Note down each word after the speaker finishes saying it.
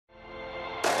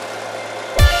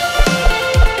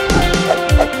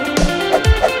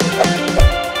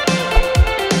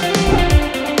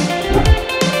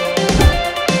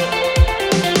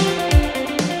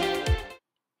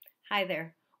Hi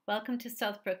there. Welcome to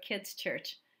Southbrook Kids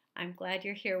Church. I'm glad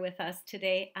you're here with us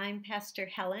today. I'm Pastor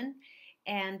Helen,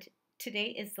 and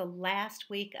today is the last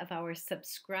week of our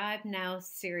Subscribe Now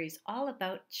series, all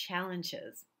about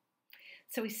challenges.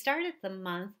 So we started the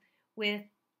month with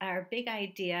our big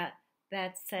idea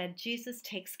that said Jesus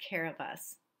takes care of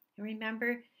us. And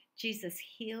remember, Jesus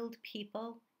healed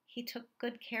people. He took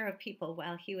good care of people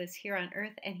while he was here on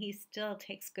earth, and he still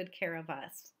takes good care of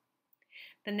us.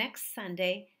 The next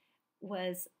Sunday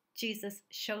was Jesus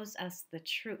shows us the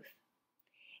truth.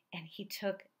 And he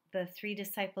took the 3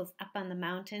 disciples up on the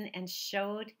mountain and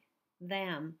showed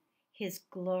them his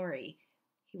glory.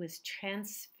 He was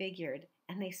transfigured,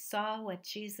 and they saw what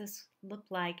Jesus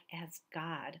looked like as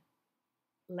God.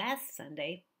 Last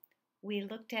Sunday, we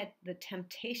looked at the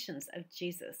temptations of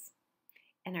Jesus.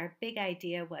 And our big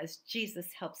idea was Jesus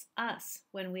helps us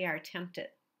when we are tempted.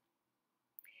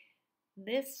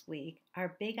 This week,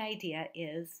 our big idea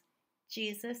is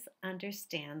Jesus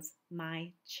understands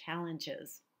my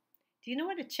challenges. Do you know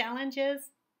what a challenge is?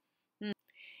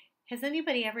 Has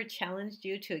anybody ever challenged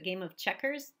you to a game of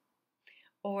checkers?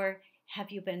 Or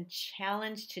have you been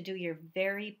challenged to do your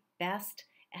very best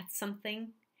at something?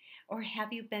 Or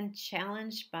have you been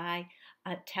challenged by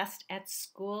a test at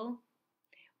school?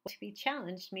 To be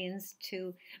challenged means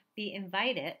to be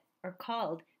invited or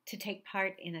called to take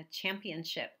part in a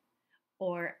championship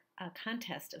or a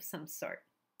contest of some sort,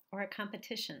 or a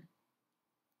competition.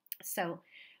 So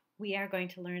we are going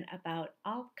to learn about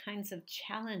all kinds of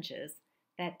challenges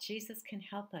that Jesus can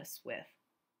help us with.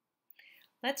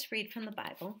 Let's read from the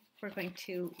Bible. We're going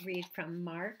to read from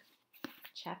Mark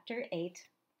chapter 8,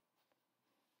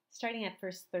 starting at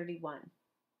verse 31.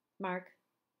 Mark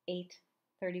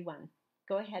 8:31.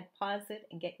 Go ahead, pause it,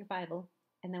 and get your Bible,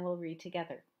 and then we'll read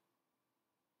together.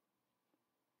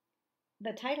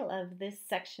 The title of this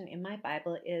section in my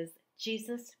Bible is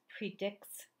Jesus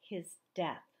Predicts His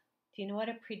Death. Do you know what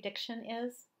a prediction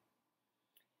is?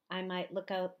 I might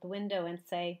look out the window and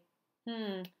say,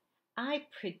 I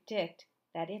predict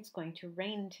that it's going to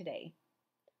rain today.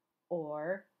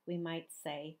 Or we might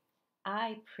say,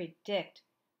 I predict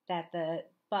that the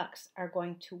Bucks are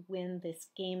going to win this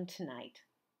game tonight.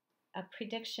 A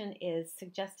prediction is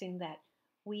suggesting that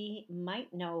we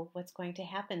might know what's going to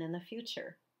happen in the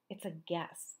future. It's a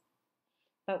guess.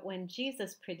 But when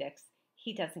Jesus predicts,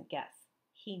 he doesn't guess.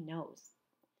 He knows.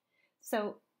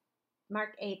 So,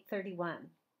 Mark 8:31.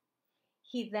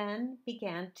 He then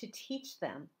began to teach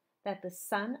them that the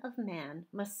Son of Man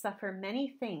must suffer many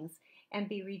things and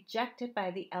be rejected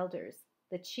by the elders,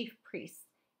 the chief priests,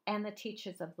 and the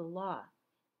teachers of the law,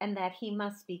 and that he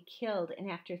must be killed and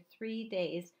after 3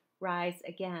 days rise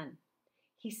again.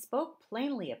 He spoke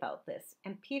plainly about this,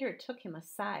 and Peter took him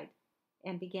aside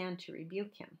and began to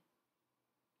rebuke him.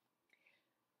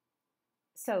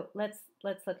 So let's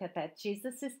look at that.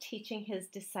 Jesus is teaching his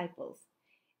disciples,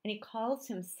 and he calls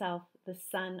himself the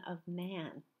Son of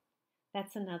Man.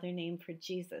 That's another name for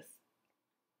Jesus.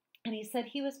 And he said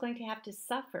he was going to have to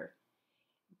suffer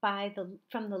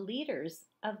from the leaders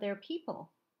of their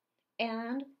people,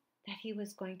 and that he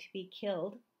was going to be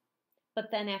killed. But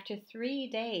then after 3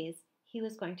 days, he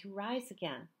was going to rise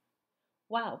again.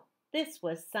 Wow. This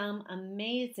was some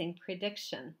amazing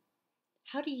prediction.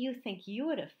 How do you think you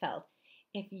would have felt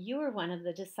if you were one of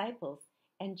the disciples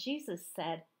and Jesus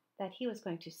said that he was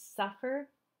going to suffer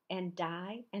and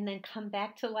die and then come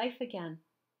back to life again?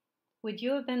 Would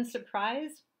you have been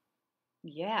surprised?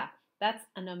 Yeah, that's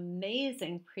an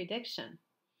amazing prediction.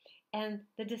 And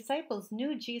the disciples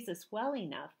knew Jesus well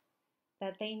enough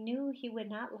that they knew he would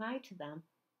not lie to them.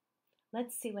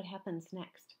 Let's see what happens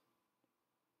next.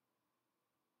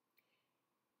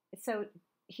 So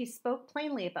he spoke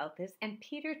plainly about this, and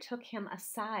Peter took him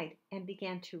aside and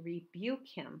began to rebuke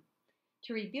him.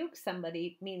 To rebuke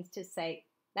somebody means to say,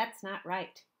 that's not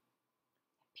right.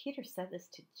 Peter said this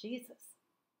to Jesus.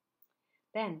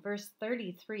 Then, verse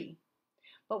 33,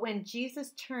 but when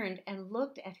Jesus turned and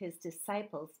looked at his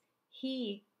disciples,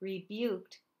 he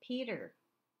rebuked Peter.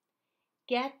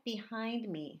 Get behind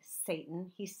me,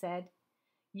 Satan, he said.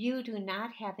 You do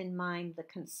not have in mind the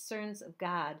concerns of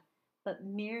God, but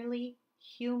merely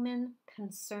human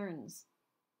concerns.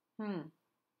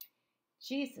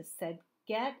 Jesus said,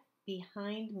 get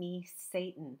behind me,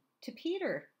 Satan, to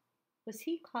Peter. Was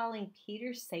he calling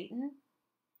Peter Satan?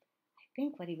 I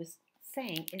think what he was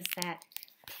saying is that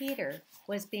Peter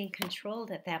was being controlled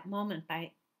at that moment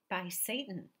by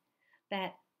Satan,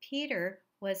 that Peter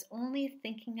was only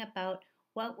thinking about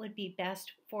what would be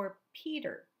best for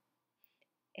Peter.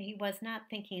 He was not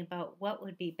thinking about what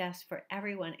would be best for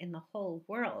everyone in the whole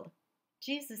world.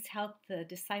 Jesus helped the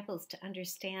disciples to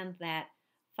understand that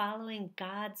following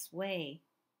God's way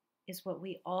is what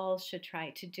we all should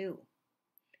try to do.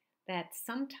 That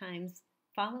sometimes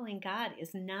following God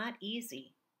is not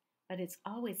easy, but it's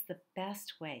always the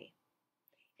best way.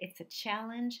 It's a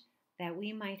challenge that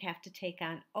we might have to take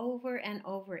on over and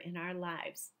over in our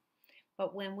lives.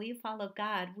 But when we follow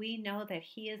God, we know that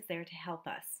He is there to help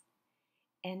us.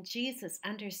 And Jesus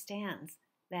understands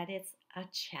that it's a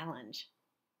challenge,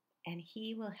 and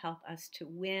He will help us to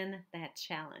win that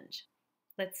challenge.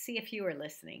 Let's see if you are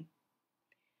listening.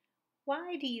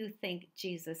 Why do you think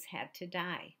Jesus had to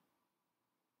die?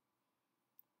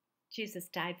 Jesus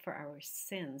died for our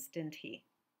sins, didn't He?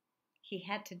 He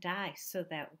had to die so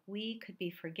that we could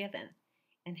be forgiven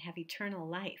and have eternal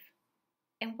life.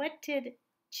 And what did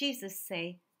Jesus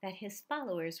say that His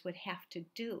followers would have to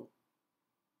do?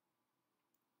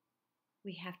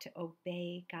 We have to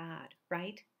obey God,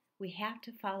 right? We have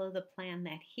to follow the plan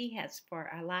that He has for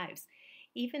our lives.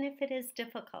 Even if it is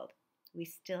difficult, we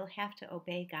still have to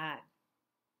obey God.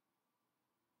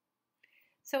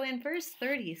 So in verse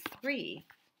 33,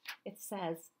 it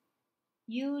says,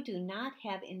 "You do not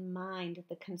have in mind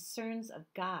the concerns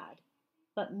of God,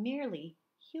 but merely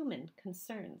human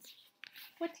concerns."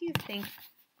 What do you think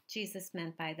Jesus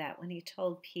meant by that when He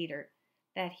told Peter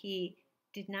that He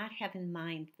did not have in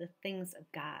mind the things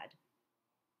of God?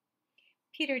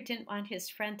 Peter didn't want his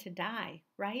friend to die,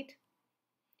 right?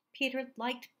 Peter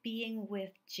liked being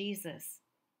with Jesus.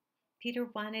 Peter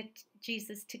wanted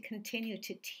Jesus to continue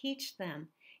to teach them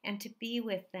and to be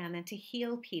with them and to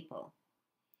heal people.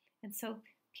 And so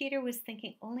Peter was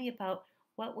thinking only about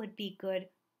what would be good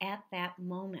at that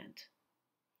moment.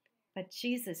 But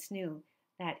Jesus knew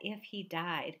that if He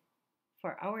died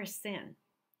for our sin,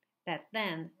 that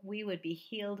then we would be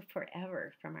healed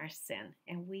forever from our sin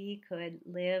and we could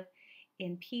live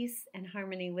in peace and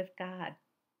harmony with God.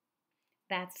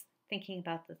 That's thinking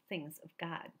about the things of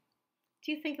God.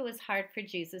 Do you think it was hard for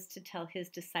Jesus to tell His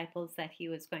disciples that He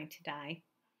was going to die?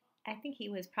 I think He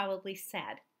was probably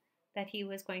sad that He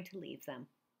was going to leave them.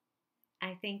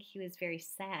 I think He was very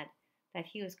sad that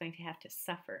He was going to have to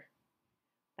suffer.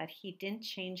 But He didn't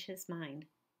change His mind.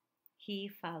 He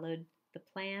followed the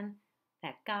plan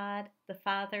that God the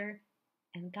Father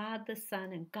and God the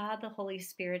Son and God the Holy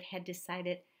Spirit had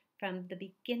decided from the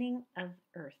beginning of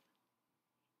earth,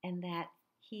 and that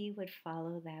He would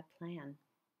follow that plan.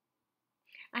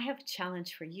 I have a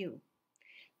challenge for you.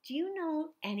 Do you know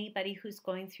anybody who's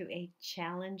going through a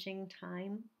challenging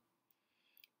time?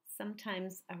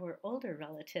 Sometimes our older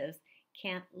relatives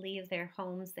can't leave their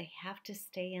homes. They have to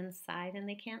stay inside and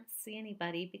they can't see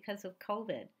anybody because of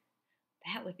COVID.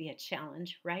 That would be a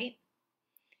challenge, right?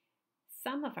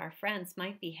 Some of our friends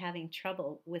might be having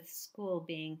trouble with school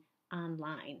being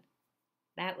online.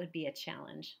 That would be a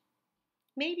challenge.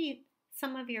 Maybe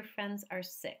some of your friends are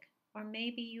sick, or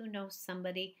maybe you know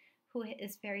somebody who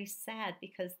is very sad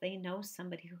because they know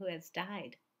somebody who has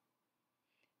died.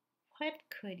 What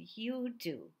could you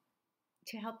do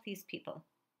to help these people?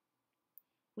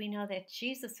 We know that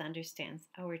Jesus understands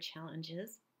our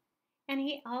challenges, and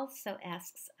He also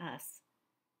asks us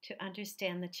to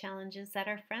understand the challenges that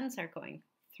our friends are going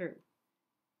through.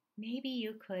 Maybe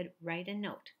you could write a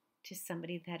note to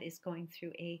somebody that is going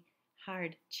through a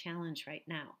hard challenge right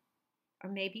now. Or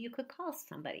maybe you could call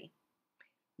somebody.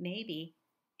 Maybe,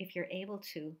 if you're able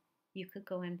to, you could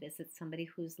go and visit somebody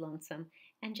who's lonesome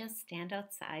and just stand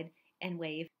outside and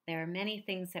wave. There are many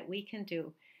things that we can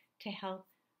do to help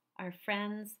our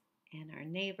friends and our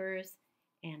neighbors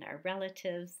and our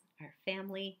relatives, our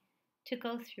family, to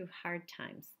go through hard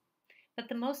times. But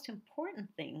the most important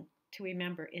thing to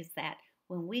remember is that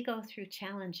when we go through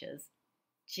challenges,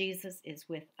 Jesus is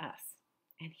with us,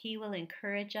 and He will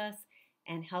encourage us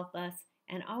and help us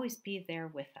and always be there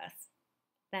with us.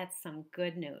 That's some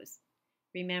good news.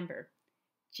 Remember,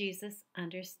 Jesus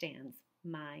understands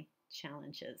my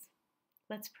challenges.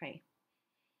 Let's pray.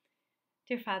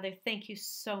 Dear Father, thank you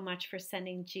so much for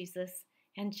sending Jesus.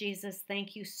 And Jesus,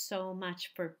 thank you so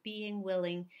much for being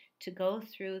willing to go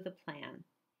through the plan,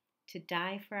 to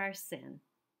die for our sin,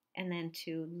 and then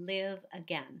to live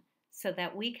again so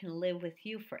that we can live with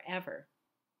you forever.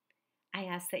 I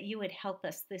ask that you would help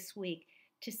us this week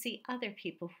to see other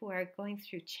people who are going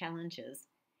through challenges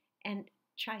and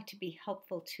try to be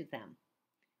helpful to them.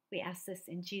 We ask this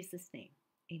in Jesus' name.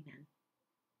 Amen.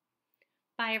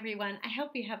 Bye, everyone. I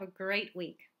hope you have a great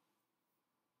week.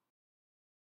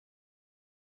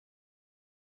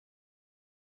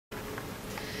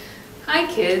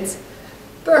 Hi kids.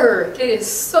 Brr, it is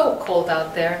so cold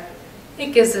out there.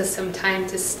 It gives us some time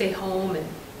to stay home and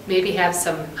maybe have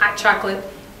some hot chocolate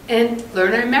and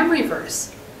learn our memory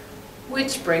verse.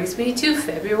 Which brings me to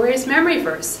February's memory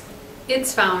verse.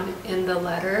 It's found in the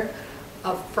letter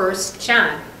of 1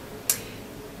 John.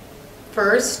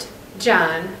 1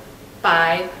 John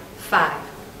 5:5.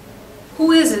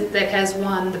 Who is it that has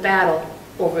won the battle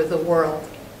over the world?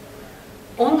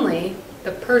 Only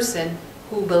the person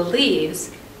who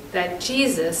believes that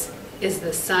Jesus is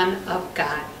the Son of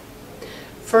God.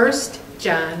 1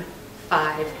 John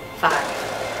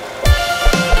 5:5.